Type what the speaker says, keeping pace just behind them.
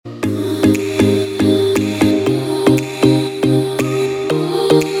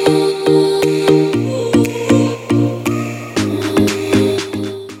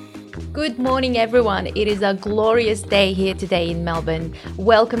everyone. It is a glorious day here today in Melbourne.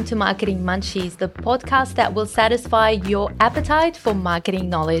 Welcome to Marketing Munchies, the podcast that will satisfy your appetite for marketing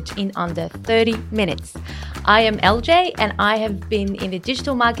knowledge in under 30 minutes. I am LJ and I have been in the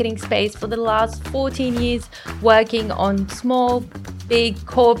digital marketing space for the last 14 years, working on small, big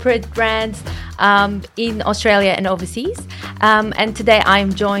corporate brands in Australia and overseas. And today I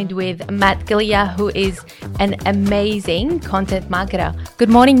am joined with Matt Gillia, who is an amazing content marketer. Good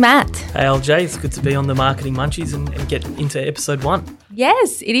morning, Matt. Hey LJ, it's good to be on the Marketing Munchies and get into episode 1.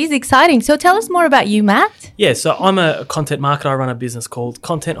 Yes, it is exciting. So tell us more about you, Matt. Yeah, so I'm a content marketer. I run a business called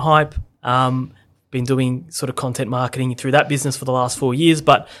Content Hype. Been doing sort of content marketing through that business for the last 4 years,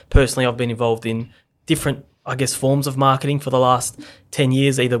 but personally I've been involved in different, forms of marketing for the last 10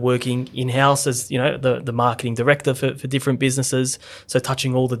 years, either working in-house as, the marketing director for different businesses, so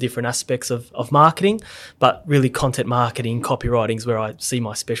touching all the different aspects of marketing, but really content marketing, copywriting is where I see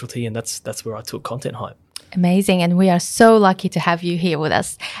my specialty, and that's where I took Content Hype. Amazing. And we are so lucky to have you here with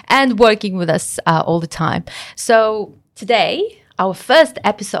us and working with us all the time. So today, our first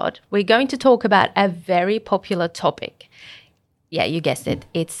episode, we're going to talk about a very popular topic. Yeah, you guessed it.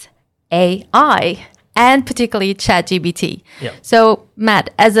 It's AI and particularly ChatGPT. Yep. So,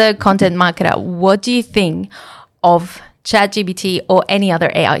 Matt, as a content marketer, what do you think of ChatGPT or any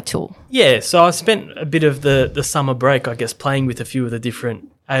other AI tool? Yeah, so I spent a bit of the summer break, playing with a few of the different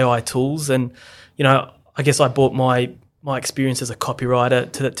AI tools, and I brought my experience as a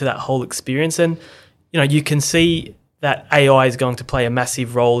copywriter to that whole experience, and you can see that AI is going to play a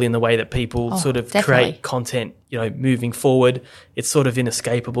massive role in the way that people definitely create content, moving forward. It's sort of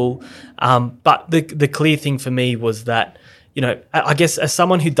inescapable. But the clear thing for me was that, as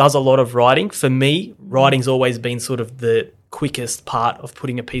someone who does a lot of writing, for me, writing's always been sort of the quickest part of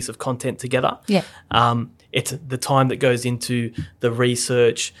putting a piece of content together. Yeah. It's the time that goes into the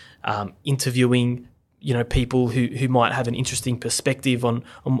research, interviewing, people who might have an interesting perspective on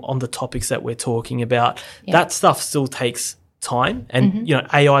the topics that we're talking about. Yeah. That stuff still takes time, and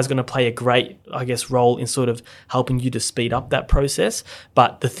AI is going to play a great, role in sort of helping you to speed up that process.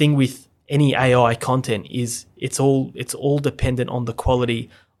 But the thing with any AI content is it's all dependent on the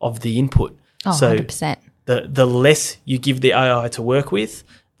quality of the input. So 100%. The less you give the AI to work with,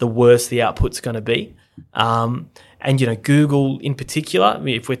 the worse the output's going to be. And Google in particular,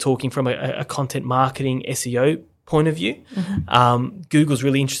 if we're talking from a content marketing SEO point of view, Google's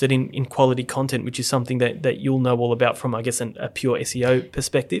really interested in quality content, which is something that you'll know all about from, a pure SEO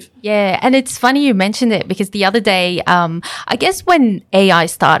perspective. Yeah, and it's funny you mentioned it because the other day, when AI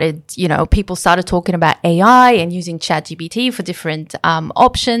started, people started talking about AI and using ChatGPT for different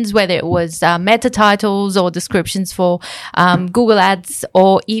options, whether it was meta titles or descriptions for Google Ads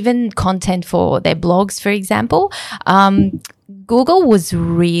or even content for their blogs, for example. Google was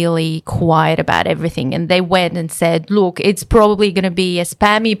really quiet about everything, and they went and said, look, it's probably going to be a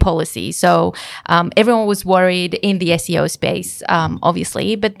spammy policy. So everyone was worried in the SEO space,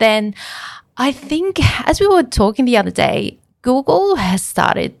 obviously. But then I think as we were talking the other day, Google has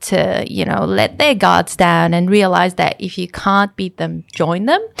started to, let their guards down and realize that if you can't beat them, join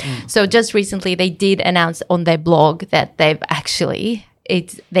them. So just recently they did announce on their blog that they've actually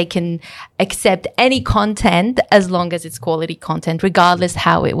they can accept any content as long as it's quality content, regardless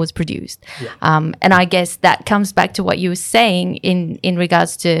how it was produced. Yeah. And I guess that comes back to what you were saying in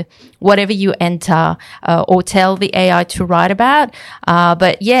regards to whatever you enter or tell the AI to write about.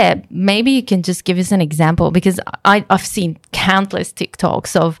 But yeah, maybe you can just give us an example, because I've seen countless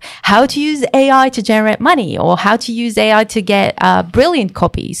TikToks of how to use AI to generate money or how to use AI to get brilliant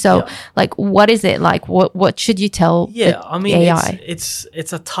copy. So what is it like? What should you tell the AI?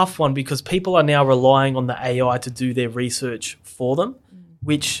 It's a tough one because people are now relying on the AI to do their research for them,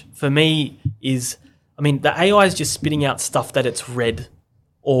 which for me is, the AI is just spitting out stuff that it's read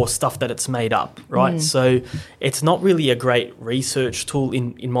or stuff that it's made up, right? So it's not really a great research tool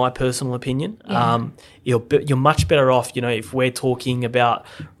in my personal opinion. Yeah. You're much better off, if we're talking about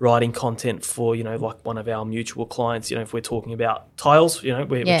writing content for, like one of our mutual clients, if we're talking about tiles,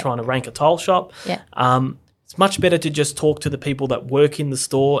 we're trying to rank a tile shop. Yeah. It's much better to just talk to the people that work in the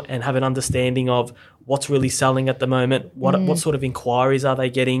store and have an understanding of what's really selling at the moment, what sort of inquiries are they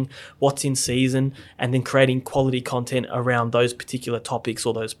getting, what's in season, and then creating quality content around those particular topics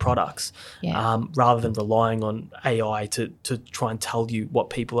or those products, rather than relying on AI to try and tell you what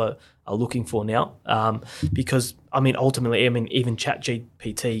people are looking for now. Because, ultimately, even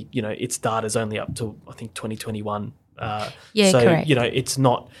ChatGPT, its data is only up to, I think, 2021. Correct. It's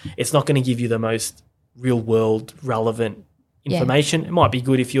not going to give you the most real world relevant information. It might be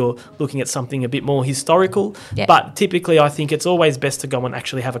good if you're looking at something a bit more historical, Yeah. but typically I think it's always best to go and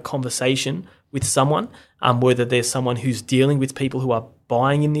actually have a conversation with someone, whether there's someone who's dealing with people who are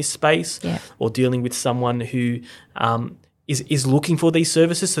buying in this space or dealing with someone who is looking for these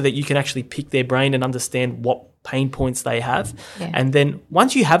services, so that you can actually pick their brain and understand what pain points they have. Yeah. And then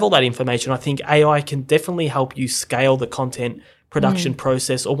once you have all that information, I think AI can definitely help you scale the content production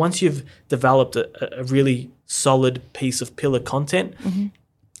process, or once you've developed a really solid piece of pillar content,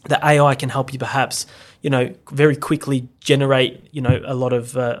 the AI can help you perhaps, very quickly generate, a lot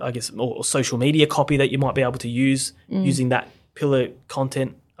of, or social media copy that you might be able to use using that pillar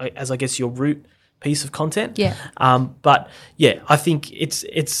content as, I guess, your root piece of content. Yeah. But yeah, I think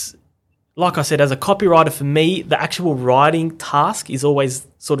it's like I said, as a copywriter, for me, the actual writing task is always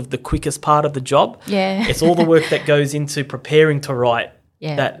sort of the quickest part of the job. Yeah. It's all the work that goes into preparing to write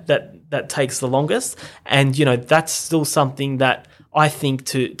that takes the longest. And, that's still something that I think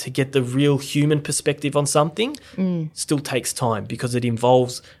to get the real human perspective on something still takes time, because it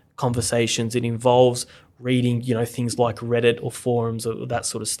involves conversations, it involves reading, things like Reddit or forums or that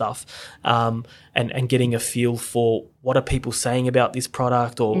sort of stuff, and getting a feel for what are people saying about this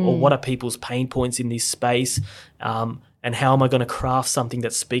product, or what are people's pain points in this space, and how am I going to craft something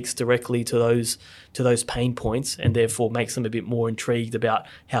that speaks directly to those pain points, and therefore makes them a bit more intrigued about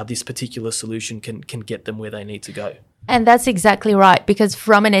how this particular solution can get them where they need to go. And that's exactly right, because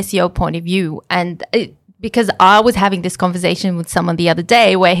from an SEO point of view, because I was having this conversation with someone the other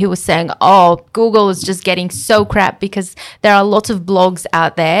day where he was saying, Google is just getting so crap, because there are lots of blogs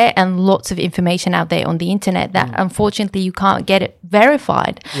out there and lots of information out there on the internet that unfortunately you can't get it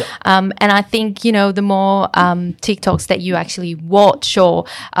verified. Yeah. And I think, the more TikToks that you actually watch, or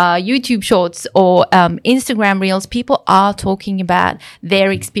YouTube shorts, or Instagram Reels, people are talking about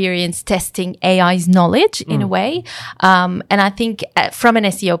their experience testing AI's knowledge in a way. And I think from an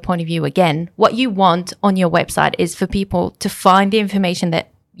SEO point of view, again, what you want on your website is for people to find the information that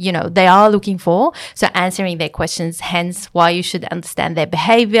they are looking for, so answering their questions, hence why you should understand their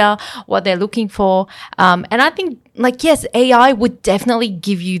behavior, what they're looking for. And I think, yes, AI would definitely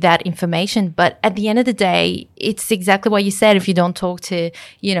give you that information, but at the end of the day, it's exactly what you said. If you don't talk to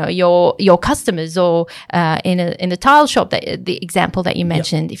your customers, or in a tile shop, that the example that you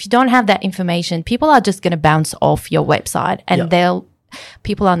mentioned, if you don't have that information, people are just going to bounce off your website, and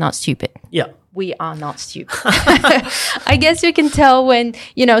people are not stupid. Yeah. We are not stupid. I guess you can tell when,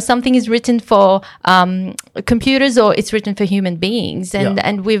 something is written for computers, or it's written for human beings.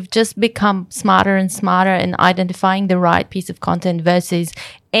 And we've just become smarter and smarter in identifying the right piece of content versus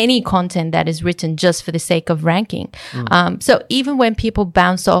any content that is written just for the sake of ranking. So even when people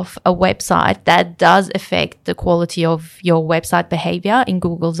bounce off a website, that does affect the quality of your website behavior in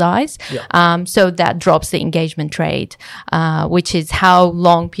Google's eyes. So that drops the engagement rate, which is how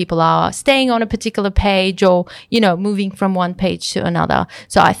long people are staying on a particular page, or, moving from one page to another.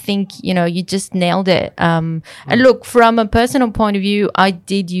 So I think, you just nailed it. And look, from a personal point of view, I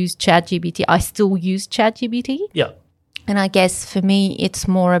did use ChatGPT. I still use ChatGPT. Yeah. And I guess for me, it's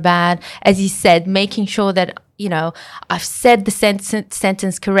more about, as you said, making sure that, I've said the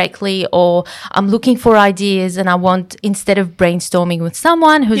sentence correctly, or I'm looking for ideas, and I want, instead of brainstorming with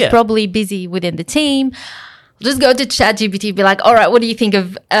someone who's probably busy within the team, just go to ChatGPT, be like, all right, what do you think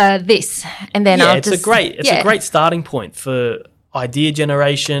of this? And then it's a great starting point for idea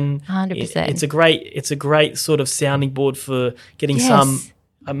generation. 100%. It's a great sort of sounding board for getting some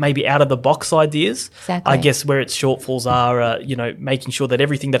maybe out of the box ideas. Exactly. I guess where its shortfalls are, making sure that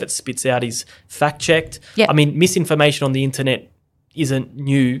everything that it spits out is fact checked. Yep. I mean, misinformation on the internet isn't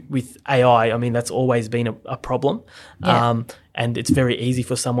new with AI. I mean, that's always been a problem. And it's very easy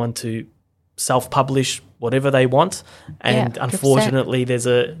for someone to self-publish whatever they want, and unfortunately there's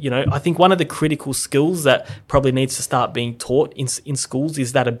I think one of the critical skills that probably needs to start being taught in schools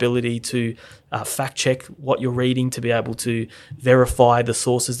is that ability to fact check what you're reading, to be able to verify the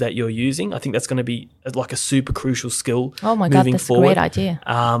sources that you're using. I think that's going to be like a super crucial skill. Oh my God, that's forward. a great idea.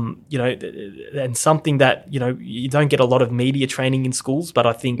 And something that you don't get a lot of media training in schools, but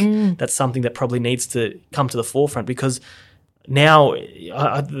I think that's something that probably needs to come to the forefront, because now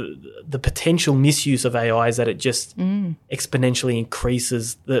the potential misuse of AI is that it just exponentially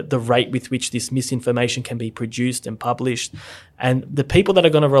increases the rate with which this misinformation can be produced and published. And the people that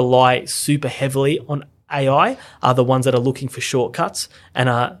are going to rely super heavily on AI are the ones that are looking for shortcuts and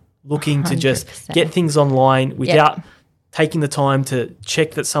are looking 100%. To just get things online without taking the time to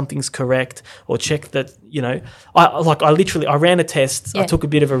check that something's correct, or check that, I ran a test. I took a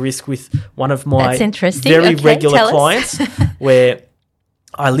bit of a risk with one of my very regular clients where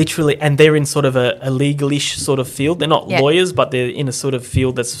I literally, and they're in sort of a legalish sort of field. They're not lawyers, but they're in a sort of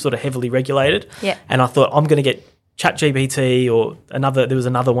field that's sort of heavily regulated. Yeah. And I thought, I'm going to get ChatGPT or there was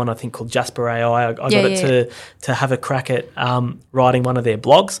another one I think called Jasper AI. I got it to have a crack at writing one of their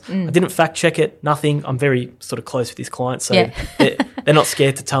blogs. I didn't fact check it, nothing. I'm very sort of close with these clients, so they're not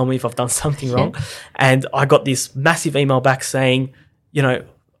scared to tell me if I've done something wrong. And I got this massive email back saying,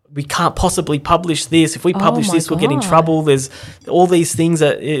 we can't possibly publish this. If we publish this, we'll get in trouble. There's all these things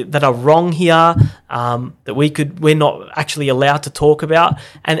that are wrong here that we're not actually allowed to talk about.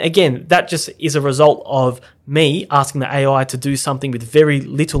 And again, that just is a result of me asking the AI to do something with very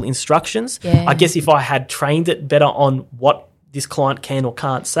little instructions. Yeah. I guess if I had trained it better on what this client can or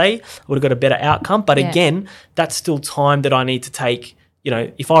can't say, I would have got a better outcome. But again, that's still time that I need to take.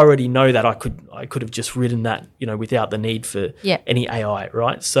 If I already know that, I could have just written that, without the need for any AI,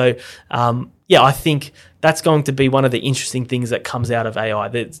 right? So, I think that's going to be one of the interesting things that comes out of AI.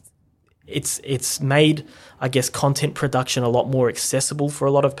 That it's made, I guess, content production a lot more accessible for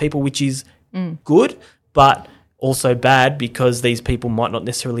a lot of people, which is good, but also bad because these people might not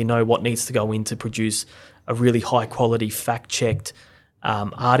necessarily know what needs to go in to produce a really high quality, fact-checked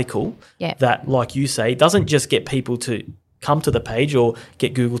article that, like you say, doesn't just get people to come to the page or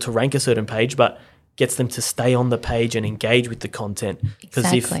get Google to rank a certain page, but gets them to stay on the page and engage with the content.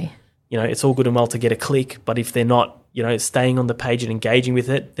 Because if, it's all good and well to get a click, but if they're not, staying on the page and engaging with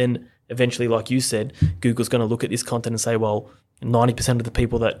it, then eventually, like you said, Google's going to look at this content and say, well, 90% of the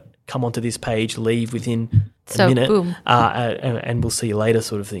people that come onto this page leave within a minute, and we'll see you later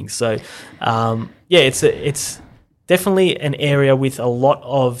sort of thing. So, it's definitely an area with a lot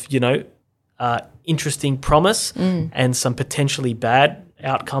of, interesting promise and some potentially bad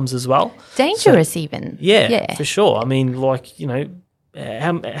outcomes as well. Dangerous even. Yeah, for sure. I mean,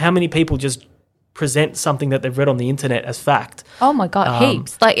 how many people just present something that they've read on the internet as fact? Oh my God,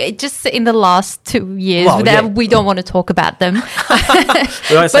 heaps. Just in the last 2 years, we don't want to talk about them.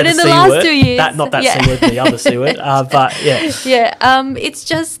 But in the last 2 years. Not that C word, the other C word. But yeah. Yeah, it's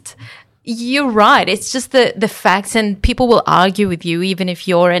just... You're right. It's just the facts, and people will argue with you even if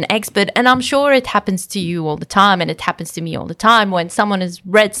you're an expert. And I'm sure it happens to you all the time, and it happens to me all the time when someone has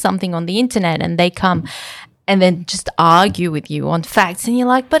read something on the internet and they come and then just argue with you on facts. And you're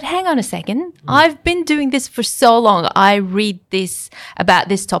like, but hang on a second. I've been doing this for so long. I read this about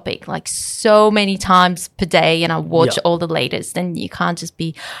this topic like so many times per day, and I watch all the latest, and you can't just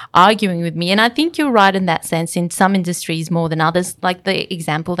be arguing with me. And I think you're right in that sense, in some industries more than others, like the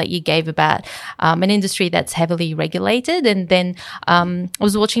example that you gave about an industry that's heavily regulated. And then I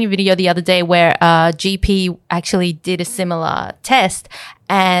was watching a video the other day where GP actually did a similar test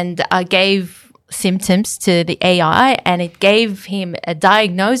and gave symptoms to the AI, and it gave him a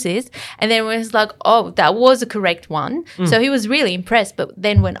diagnosis, and then it was like, oh, that was a correct one. So he was really impressed. But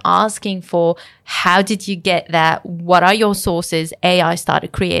then when asking for how did you get that, what are your sources, AI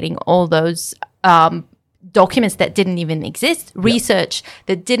started creating all those documents that didn't even exist, research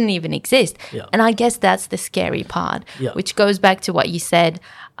that didn't even exist. And I guess that's the scary part, which goes back to what you said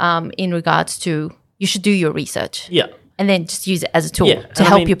in regards to you should do your research and then just use it as a tool to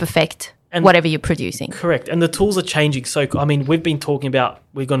help you perfect whatever you're producing. Correct. And the tools are changing. So, we've been talking about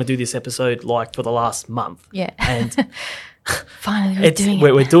we're going to do this episode for the last month. Yeah. And finally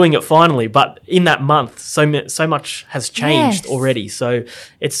we're doing it finally. But in that month, so much has changed already. So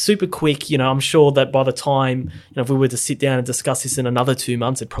it's super quick. I'm sure that by the time, if we were to sit down and discuss this in another 2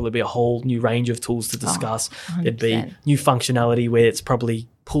 months, it'd probably be a whole new range of tools to discuss. There'd be new functionality where it's probably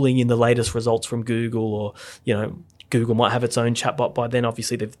pulling in the latest results from Google, or, Google might have its own chatbot by then.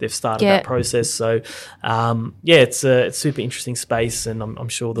 Obviously, they've started that process. So, it's a super interesting space, and I'm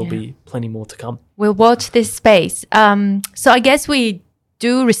sure there'll be plenty more to come. We'll watch this space. So I guess we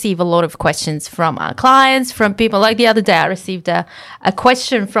do receive a lot of questions from our clients, from people. Like the other day, I received a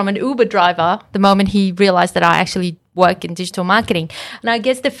question from an Uber driver the moment he realized that I actually work in digital marketing. And I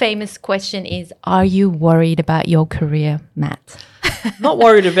guess the famous question is, are you worried about your career, Matt? Not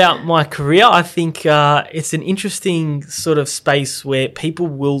worried about my career. I think it's an interesting sort of space where people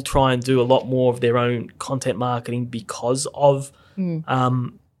will try and do a lot more of their own content marketing because of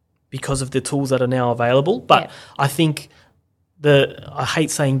the tools that are now available. But I think I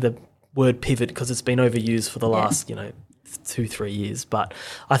hate saying the word pivot because it's been overused for the last 2-3 years. But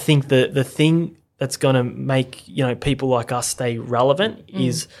I think the thing that's going to make people like us stay relevant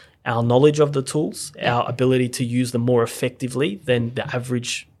is our knowledge of the tools, our ability to use them more effectively than the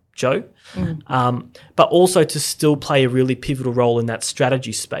average Joe, but also to still play a really pivotal role in that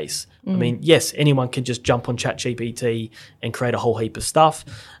strategy space. I mean, yes, anyone can just jump on ChatGPT and create a whole heap of stuff.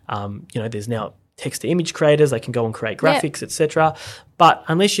 There's now text to image creators. They can go and create graphics, etc. But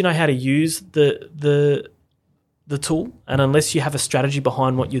unless you know how to use the tool, and unless you have a strategy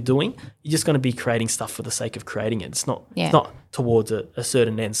behind what you're doing, you're just going to be creating stuff for the sake of creating it. It's not towards a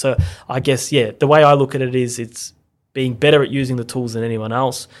certain end. So I guess, the way I look at it is it's being better at using the tools than anyone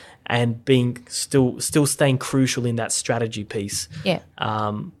else, and being still staying crucial in that strategy piece.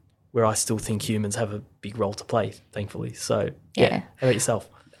 Where I still think humans have a big role to play, thankfully. So how about yourself?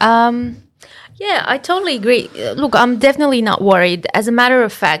 I totally agree. Look, I'm definitely not worried. As a matter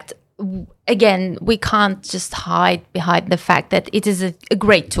of fact, again, we can't just hide behind the fact that it is a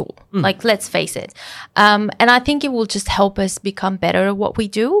great tool. Like, let's face it. And I think it will just help us become better at what we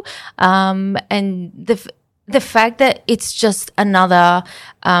do. And the fact that it's just another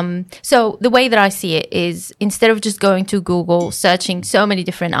so the way that I see it is, instead of just going to Google, searching so many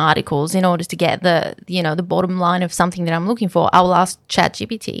different articles in order to get the bottom line of something that I'm looking for, I will ask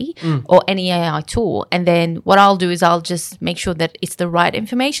ChatGPT or any AI tool, and then what I'll do is I'll just make sure that it's the right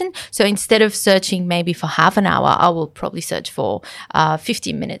information. So instead of searching maybe for half an hour, I will probably search for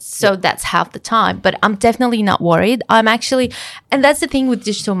 15 minutes. So that's half the time. But I'm definitely not worried. I'm actually, and that's the thing with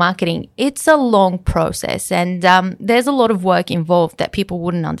digital marketing, it's a long process, and there's a lot of work involved that people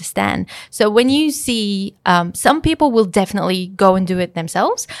wouldn't understand. So when you see, some people will definitely go and do it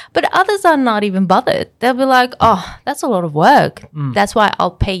themselves, but others are not even bothered. They'll be like, oh, that's a lot of work. That's why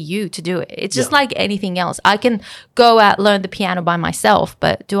I'll pay you to do it. It's just like anything else. I can go out, learn the piano by myself,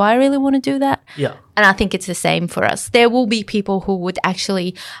 but do I really want to do that? Yeah. And I think it's the same for us. There will be people who would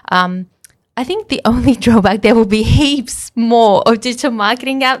actually, I think the only drawback, there will be heaps more of digital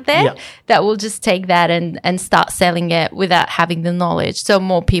marketing out there that will just take that and start selling it without having the knowledge. So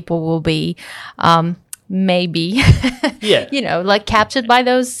more people will be maybe, like captured by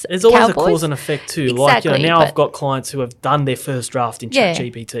those There's always cowboys. a cause and effect too. Exactly, like, now I've got clients who have done their first draft in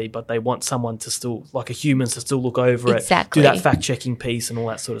ChatGPT, but they want someone to still, like a human, to still look over it, do that fact-checking piece and all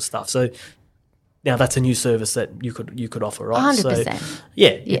that sort of stuff. So now that's a new service that you could offer, right?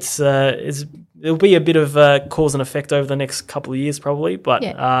 100%. So it'll be a bit of cause and effect over the next couple of years probably, but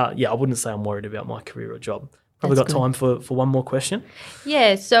I wouldn't say I'm worried about my career or job. Probably got time for one more question.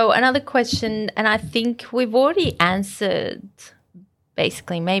 Yeah, so another question, and I think we've already answered,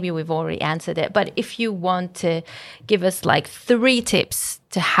 basically, maybe we've already answered it, but if you want to give us like 3 tips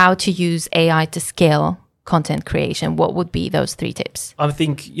to how to use AI to scale content creation, what would be those 3 tips? I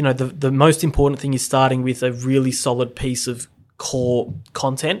think, the most important thing is starting with a really solid piece of core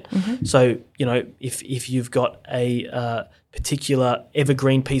content. So, if you've got a particular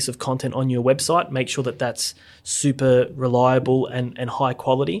evergreen piece of content on your website, make sure that that's super reliable and high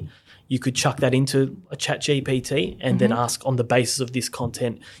quality. You could chuck that into a ChatGPT and then ask, on the basis of this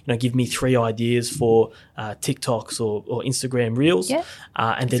content, give me 3 ideas for TikToks or Instagram Reels,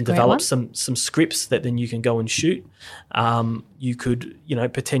 and then develop some scripts that then you can go and shoot. You could,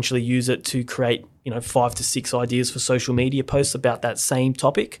 potentially use it to create, 5 to 6 ideas for social media posts about that same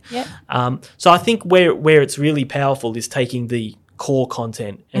topic. So I think where it's really powerful is taking the core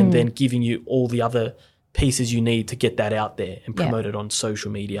content and then giving you all the other pieces you need to get that out there and promote it on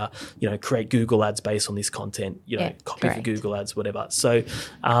social media, create Google ads based on this content, copy for Google ads, whatever. So,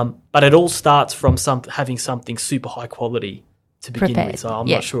 but it all starts from having something super high quality to begin with. So I'm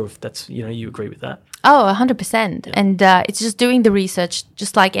not sure if that's, you agree with that. Oh, 100%. Yeah. And it's just doing the research,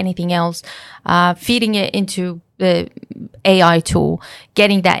 just like anything else, feeding it into the AI tool,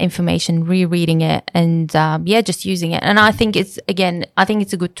 getting that information, rereading it, and just using it. And I think it's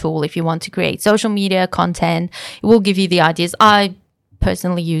a good tool if you want to create social media content. It will give you the ideas. I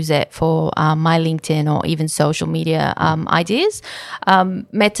personally use it for my LinkedIn or even social media ideas.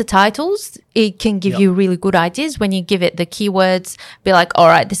 Meta titles, it can give you really good ideas when you give it the keywords, be like, all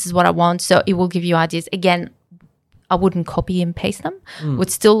right, this is what I want. So it will give you ideas. Again, I wouldn't copy and paste them. Would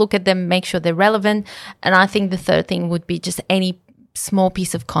still look at them, make sure they're relevant. And I think the third thing would be just any small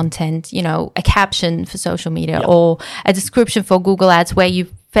piece of content, a caption for social media or a description for Google Ads where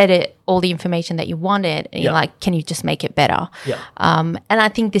you've fed it all the information that you wanted and you're like, can you just make it better? And I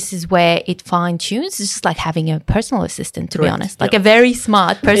think this is where it fine tunes. It's just like having a personal assistant, to be honest, like a very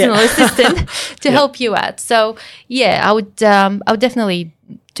smart personal assistant to help you out. So I would definitely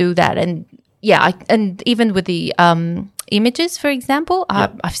do that. And and even with the images, for example,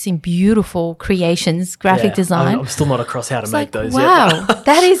 I've seen beautiful creations, graphic design. I'm still not across how to make those yet. Wow,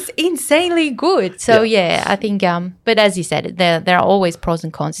 that is insanely good. So I think, but as you said, there are always pros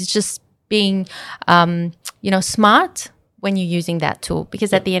and cons. It's just being, smart when you're using that tool,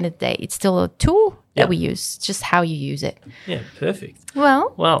 because at the end of the day, it's still a tool that we use, just how you use it. Yeah, perfect.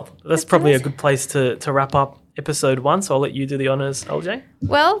 Well, that's probably a good place to wrap up episode 1. So I'll let you do the honors, LJ.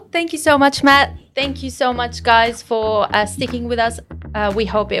 Well, thank you so much, Matt. Thank you so much, guys, for sticking with us. We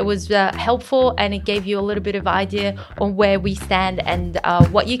hope it was helpful and it gave you a little bit of idea on where we stand and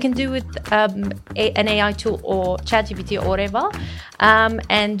what you can do with an AI tool or ChatGPT or whatever.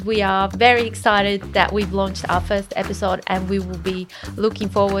 And we are very excited that we've launched our first episode, and we will be looking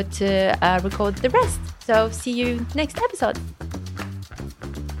forward to record the rest. So see you next episode.